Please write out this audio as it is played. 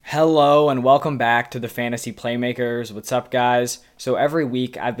Hello and welcome back to the Fantasy Playmakers. What's up, guys? So every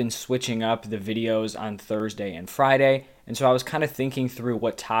week I've been switching up the videos on Thursday and Friday, and so I was kind of thinking through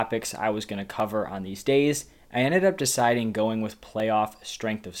what topics I was going to cover on these days. I ended up deciding going with playoff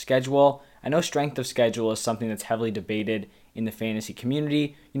strength of schedule. I know strength of schedule is something that's heavily debated in the fantasy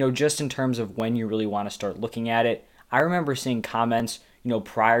community, just in terms of when you really want to start looking at it. I remember seeing comments,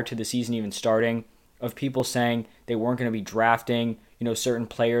 prior to the season even starting of people saying they weren't going to be drafting, certain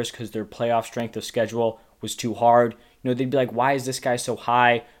players because their playoff strength of schedule was too hard. They'd be like, why is this guy so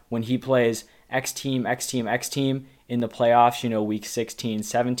high when he plays X team, X team, X team in the playoffs, week 16,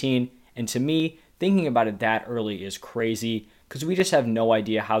 17? And to me, thinking about it that early is crazy because we just have no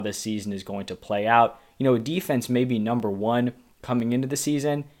idea how this season is going to play out. A defense may be number one coming into the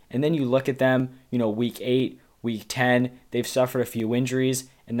season, and then you look at them, week 8, week 10, they've suffered a few injuries,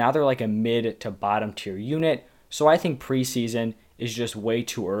 and now they're like a mid to bottom tier unit. So I think preseason is just way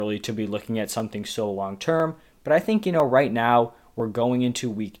too early to be looking at something so long term. But I think, right now we're going into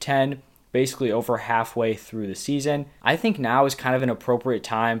week 10, basically over halfway through the season. I think now is kind of an appropriate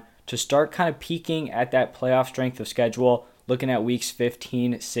time to start kind of peaking at that playoff strength of schedule, looking at weeks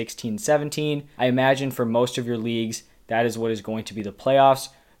 15, 16, 17. I imagine for most of your leagues, that is what is going to be the playoffs.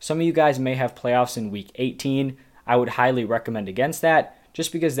 Some of you guys may have playoffs in week 18. I would highly recommend against that,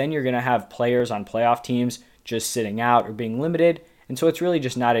 just because then you're going to have players on playoff teams just sitting out or being limited. And so it's really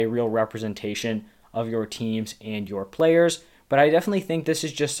just not a real representation of your teams and your players. But I definitely think this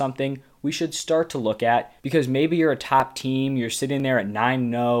is just something we should start to look at because maybe you're a top team, you're sitting there at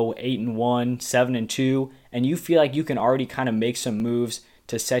 9-0, 8-1, 7-2, and you feel like you can already kind of make some moves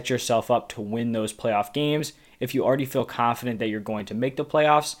to set yourself up to win those playoff games. If you already feel confident that you're going to make the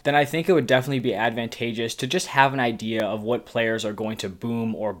playoffs, then I think it would definitely be advantageous to just have an idea of what players are going to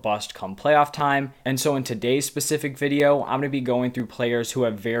boom or bust come playoff time. And so in today's specific video, I'm going to be going through players who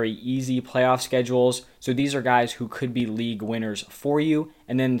have very easy playoff schedules. So these are guys who could be league winners for you.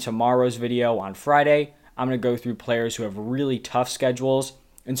 And then tomorrow's video on Friday, I'm going to go through players who have really tough schedules.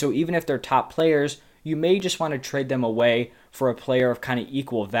 And so even if they're top players, you may just want to trade them away for a player of kind of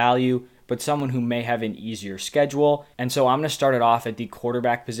equal value, but someone who may have an easier schedule. And so I'm going to start it off at the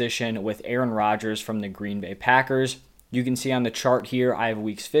quarterback position with Aaron Rodgers from the Green Bay Packers. You can see on the chart here, I have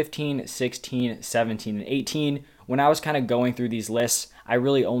weeks 15, 16, 17, and 18. When I was kind of going through these lists, I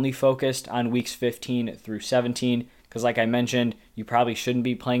really only focused on weeks 15 through 17, because like I mentioned, you probably shouldn't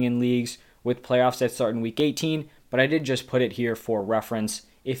be playing in leagues with playoffs that start in week 18, but I did just put it here for reference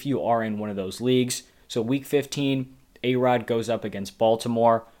if you are in one of those leagues. So week 15, A-Rod goes up against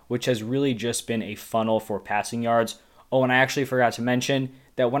Baltimore, which has really just been a funnel for passing yards. Oh, and I actually forgot to mention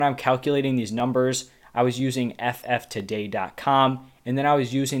that when I'm calculating these numbers, I was using fftoday.com, and then I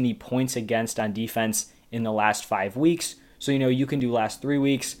was using the points against on defense in the last 5 weeks. So, you can do last 3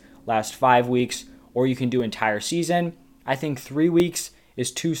 weeks, last 5 weeks, or you can do entire season. I think 3 weeks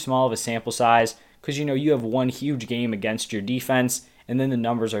is too small of a sample size because, you have one huge game against your defense, and then the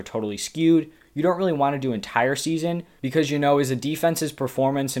numbers are totally skewed. You don't really want to do entire season because, is a defense's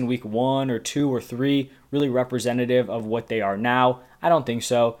performance in week 1 or 2 or 3 really representative of what they are now? I don't think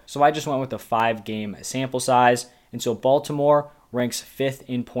so. So I just went with a 5-game sample size. And so Baltimore ranks 5th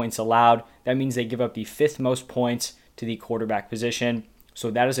in points allowed. That means they give up the 5th most points to the quarterback position. So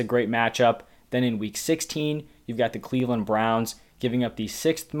that is a great matchup. Then in week 16, you've got the Cleveland Browns giving up the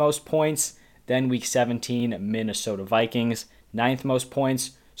 6th most points. Then week 17, Minnesota Vikings, 9th most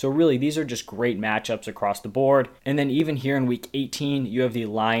points. So really, these are just great matchups across the board. And then even here in week 18, you have the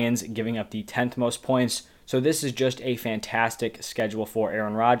Lions giving up the 10th most points. So this is just a fantastic schedule for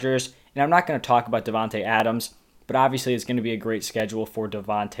Aaron Rodgers. And I'm not going to talk about Davante Adams, but obviously it's going to be a great schedule for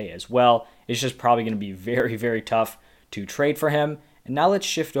Davante as well. It's just probably going to be very, very tough to trade for him. And now let's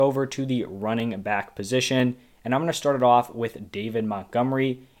shift over to the running back position. And I'm going to start it off with David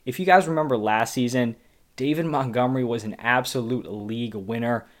Montgomery. If you guys remember last season, David Montgomery was an absolute league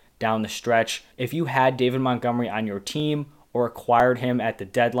winner down the stretch. If you had David Montgomery on your team or acquired him at the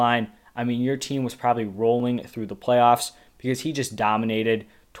deadline, your team was probably rolling through the playoffs because he just dominated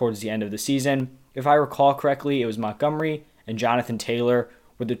towards the end of the season. If I recall correctly, it was Montgomery and Jonathan Taylor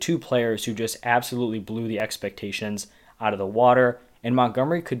were the two players who just absolutely blew the expectations out of the water. And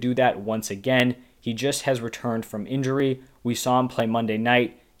Montgomery could do that once again. He just has returned from injury. We saw him play Monday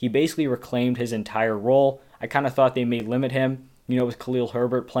night. He basically reclaimed his entire role. I kind of thought they may limit him, with Khalil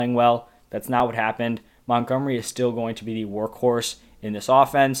Herbert playing well. That's not what happened. Montgomery is still going to be the workhorse in this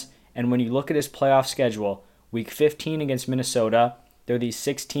offense. And when you look at his playoff schedule, week 15 against Minnesota, they're the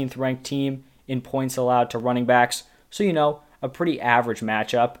 16th ranked team in points allowed to running backs. So, a pretty average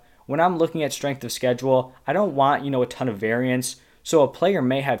matchup. When I'm looking at strength of schedule, I don't want, a ton of variance. So a player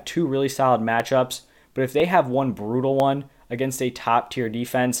may have two really solid matchups, but if they have one brutal one against a top tier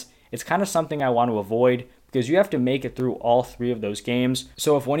defense, it's kind of something I want to avoid because you have to make it through all three of those games.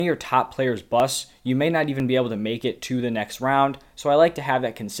 So if one of your top players busts, you may not even be able to make it to the next round. So I like to have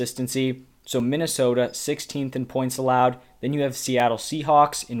that consistency. So Minnesota, 16th in points allowed. Then you have Seattle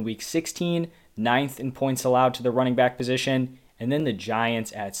Seahawks in week 16, 9th in points allowed to the running back position. And then the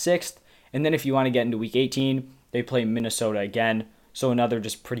Giants at 6th. And then if you want to get into week 18, they play Minnesota again. So another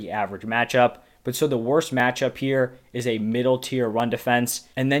just pretty average matchup. But so the worst matchup here is a middle tier run defense.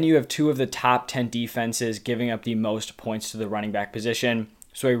 And then you have two of the top 10 defenses giving up the most points to the running back position.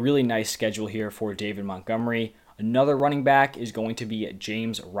 So a really nice schedule here for David Montgomery. Another running back is going to be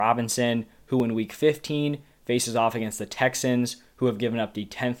James Robinson, who in week 15 faces off against the Texans, who have given up the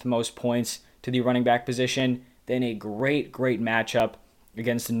 10th most points to the running back position. Then a great matchup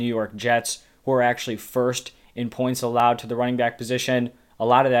against the New York Jets, who are actually first in points allowed to the running back position. A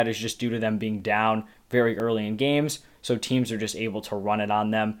lot of that is just due to them being down very early in games, so teams are just able to run it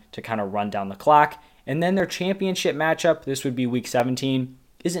on them to kind of run down the clock. And then their championship matchup, this would be week 17,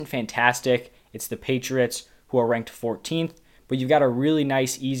 isn't fantastic. It's the Patriots, who are ranked 14th, but you've got a really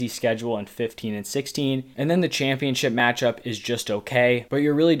nice, easy schedule in 15 and 16. And then the championship matchup is just okay, but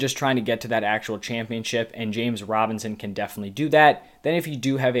you're really just trying to get to that actual championship, and James Robinson can definitely do that. Then if you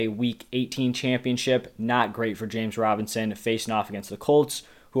do have a week 18 championship, not great for James Robinson facing off against the Colts,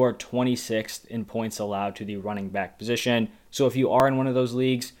 who are 26th in points allowed to the running back position. So if you are in one of those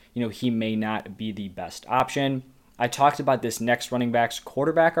leagues, he may not be the best option. I talked about this next running back's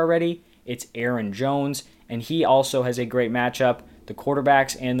quarterback already. It's Aaron Jones, and he also has a great matchup. The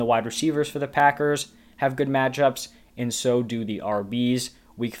quarterbacks and the wide receivers for the Packers have good matchups, and so do the RBs.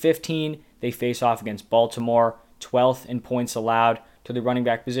 Week 15, they face off against Baltimore, 12th in points allowed to the running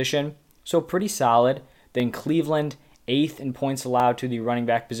back position, so pretty solid. Then Cleveland, 8th in points allowed to the running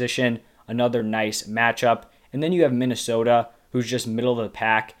back position, another nice matchup. And then you have Minnesota, who's just middle of the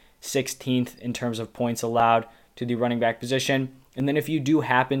pack, 16th in terms of points allowed to the running back position. And then if you do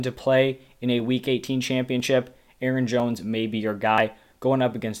happen to play in a week 18 championship, Aaron Jones may be your guy going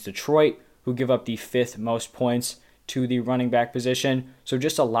up against Detroit, who give up the 5th most points to the running back position. So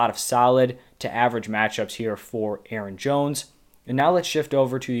just a lot of solid to average matchups here for Aaron Jones. And now let's shift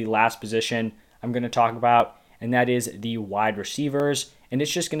over to the last position I'm going to talk about, and that is the wide receivers. And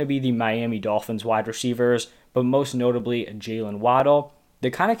it's just going to be the Miami Dolphins wide receivers, but most notably Jalen Waddle. The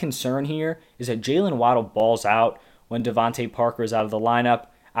kind of concern here is that Jalen Waddle balls out when Devontae Parker is out of the lineup.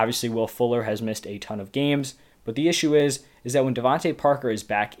 Obviously, Will Fuller has missed a ton of games, but the issue is that when Devontae Parker is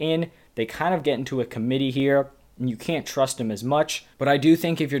back in, they kind of get into a committee here, and you can't trust him as much. But I do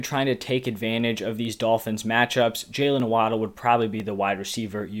think if you're trying to take advantage of these Dolphins matchups, Jalen Waddle would probably be the wide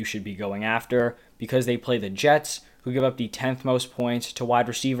receiver you should be going after, because they play the Jets, who give up the 10th most points to wide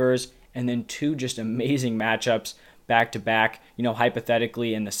receivers, and then two just amazing matchups back-to-back,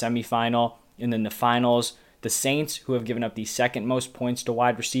 hypothetically in the semifinal, and then the finals. The Saints, who have given up the 2nd most points to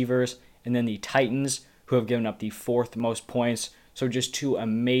wide receivers, and then the Titans, who have given up the 4th most points. So just two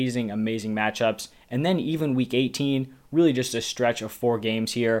amazing matchups. And then even week 18, really just a stretch of 4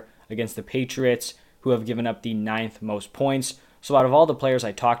 games here against the Patriots, who have given up the 9th most points. So out of all the players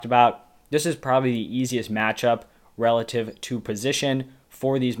I talked about, this is probably the easiest matchup relative to position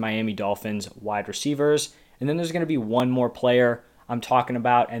for these Miami Dolphins wide receivers. And then there's going to be one more player I'm talking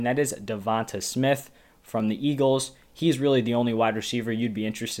about, and that is Devonta Smith from the Eagles. He's really the only wide receiver you'd be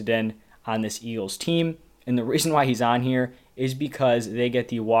interested in on this Eagles team. And the reason why he's on here is because they get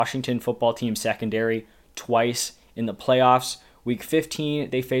the Washington football team secondary twice in the playoffs. Week 15,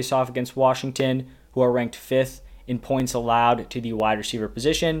 they face off against Washington, who are ranked 5th in points allowed to the wide receiver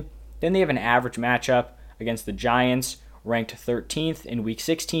position. Then they have an average matchup against the Giants, ranked 13th in week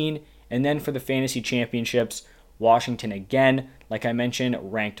 16. And then for the fantasy championships, Washington again, like I mentioned,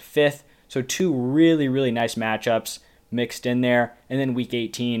 ranked 5th. So two really nice matchups mixed in there. And then week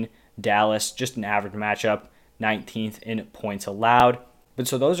 18, Dallas, just an average matchup, 19th in points allowed. But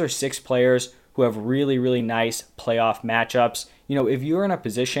so those are 6 players who have really nice playoff matchups. If you're in a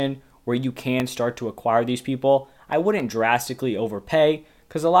position where you can start to acquire these people, I wouldn't drastically overpay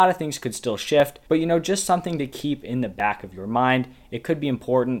because a lot of things could still shift. But, just something to keep in the back of your mind. It could be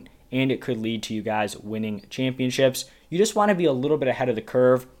important and it could lead to you guys winning championships. You just want to be a little bit ahead of the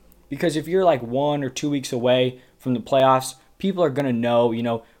curve, because if you're like 1 or 2 weeks away from the playoffs, people are going to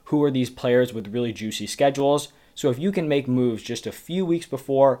know, who are these players with really juicy schedules. So if you can make moves just a few weeks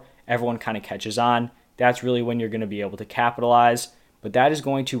before everyone kind of catches on, that's really when you're going to be able to capitalize. But that is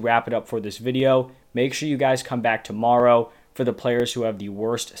going to wrap it up for this video. Make sure you guys come back tomorrow for the players who have the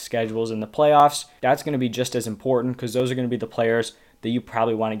worst schedules in the playoffs. That's going to be just as important because those are going to be the players that you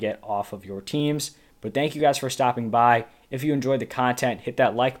probably want to get off of your teams. But thank you guys for stopping by. If you enjoyed the content, hit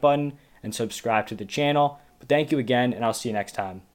that like button and subscribe to the channel. But thank you again, and I'll see you next time.